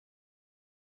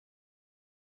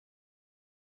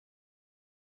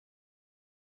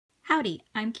Howdy,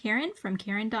 I'm Karen from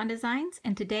K2tog Designs,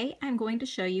 and today I'm going to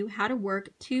show you how to work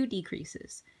two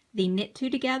decreases, the knit two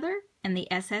together and the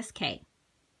SSK.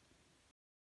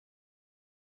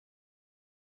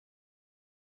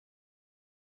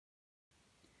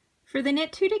 For the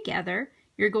knit two together,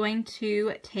 you're going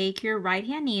to take your right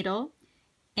hand needle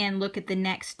and look at the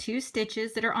next two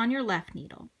stitches that are on your left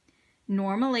needle.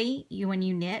 Normally, when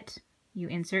you knit, you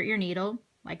insert your needle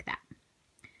like that.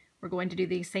 We're going to do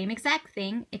the same exact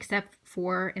thing, except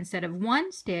for instead of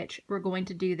one stitch, we're going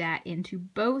to do that into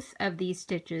both of these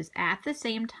stitches at the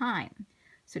same time.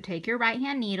 So take your right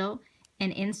hand needle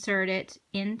and insert it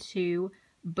into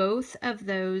both of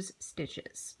those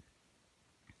stitches.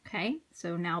 Okay,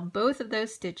 so now both of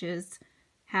those stitches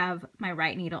have my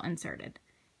right needle inserted.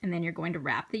 And then you're going to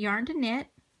wrap the yarn to knit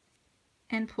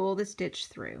and pull the stitch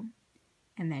through.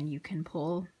 And then you can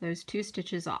pull those two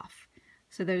stitches off.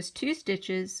 So those two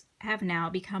stitches have now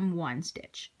become one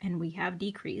stitch, and we have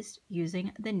decreased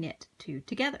using the knit two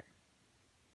together.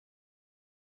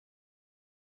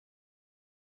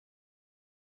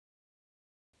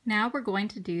 Now we're going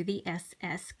to do the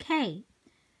SSK.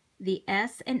 The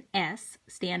S and S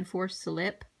stand for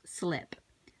slip, slip.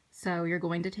 So you're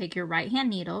going to take your right hand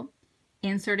needle,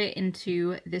 insert it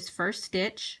into this first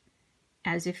stitch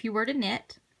as if you were to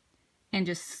knit, and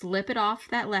just slip it off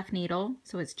that left needle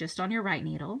so it's just on your right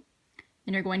needle.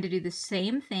 Then you're going to do the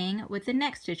same thing with the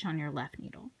next stitch on your left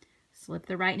needle. Slip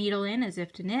the right needle in as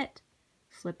if to knit,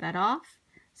 slip that off.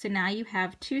 So now you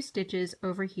have two stitches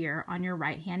over here on your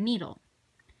right hand needle.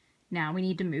 Now we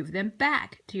need to move them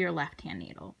back to your left hand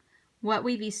needle. What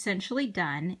we've essentially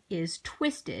done is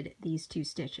twisted these two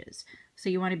stitches. So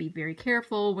you want to be very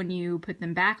careful when you put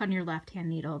them back on your left hand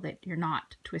needle that you're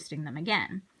not twisting them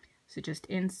again. So just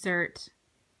insert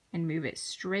and move it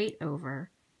straight over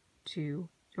to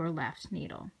your left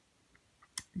needle.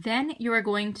 Then you are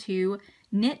going to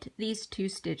knit these two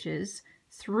stitches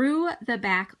through the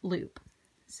back loop.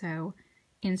 So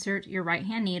insert your right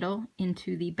hand needle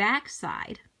into the back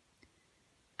side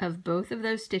of both of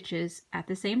those stitches at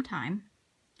the same time.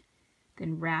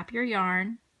 Then wrap your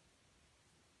yarn,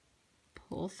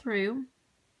 pull through,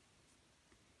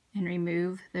 and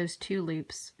remove those two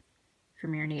loops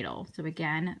from your needle. So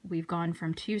again, we've gone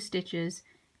from two stitches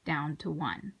down to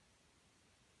one.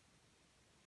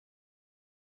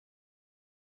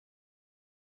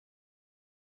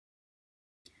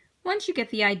 Once you get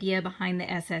the idea behind the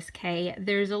SSK,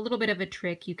 there's a little bit of a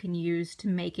trick you can use to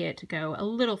make it go a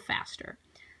little faster.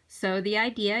 So the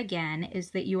idea again is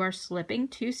that you are slipping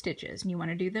two stitches, and you want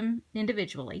to do them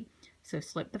individually. So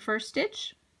slip the first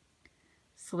stitch,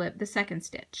 slip the second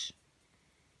stitch.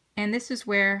 And this is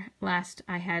where last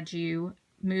I had you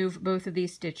move both of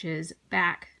these stitches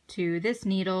back to this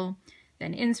needle,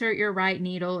 then insert your right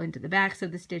needle into the backs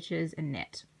of the stitches and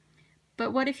knit.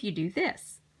 But what if you do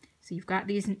this? So you've got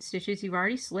these stitches you've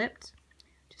already slipped.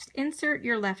 Just insert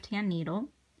your left hand needle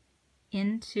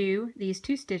into these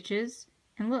two stitches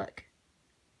and look.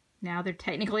 Now they're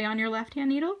technically on your left hand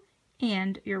needle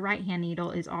and your right hand needle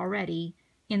is already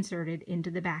inserted into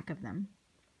the back of them.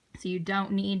 So you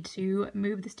don't need to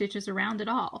move the stitches around at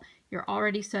all. You're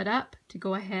already set up to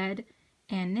go ahead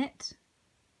and knit.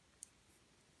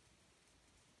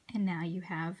 And now you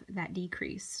have that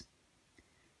decrease.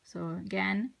 So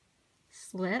again,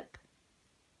 slip,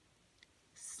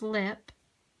 slip,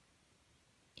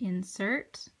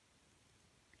 insert,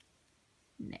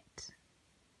 knit.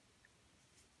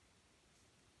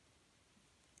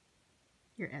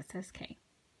 Your SSK.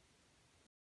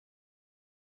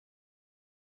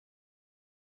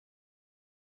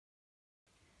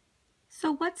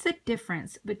 So what's the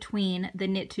difference between the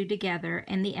knit two together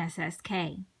and the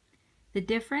SSK? The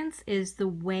difference is the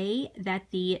way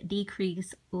that the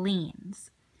decrease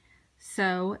leans.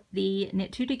 So the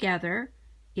knit two together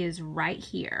is right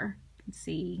here. You can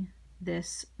see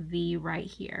this V right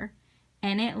here,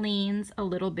 and it leans a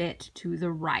little bit to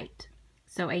the right.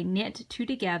 So a knit two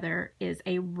together is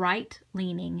a right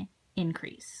leaning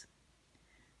increase.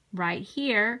 Right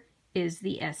here is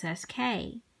the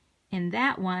SSK. And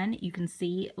that one, you can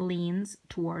see, leans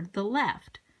toward the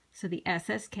left. So the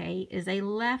SSK is a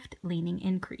left-leaning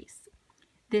increase.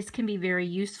 This can be very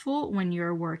useful when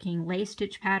you're working lace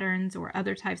stitch patterns or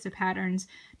other types of patterns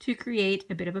to create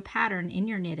a bit of a pattern in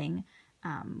your knitting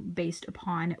based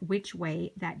upon which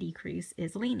way that decrease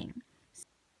is leaning.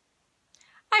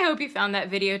 I hope you found that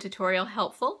video tutorial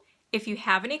helpful. If you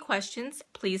have any questions,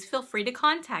 please feel free to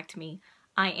contact me.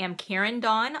 I am Karen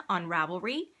Dawn on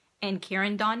Ravelry and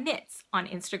Karen Dawn Knits on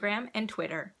Instagram and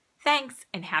Twitter. Thanks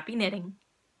and happy knitting!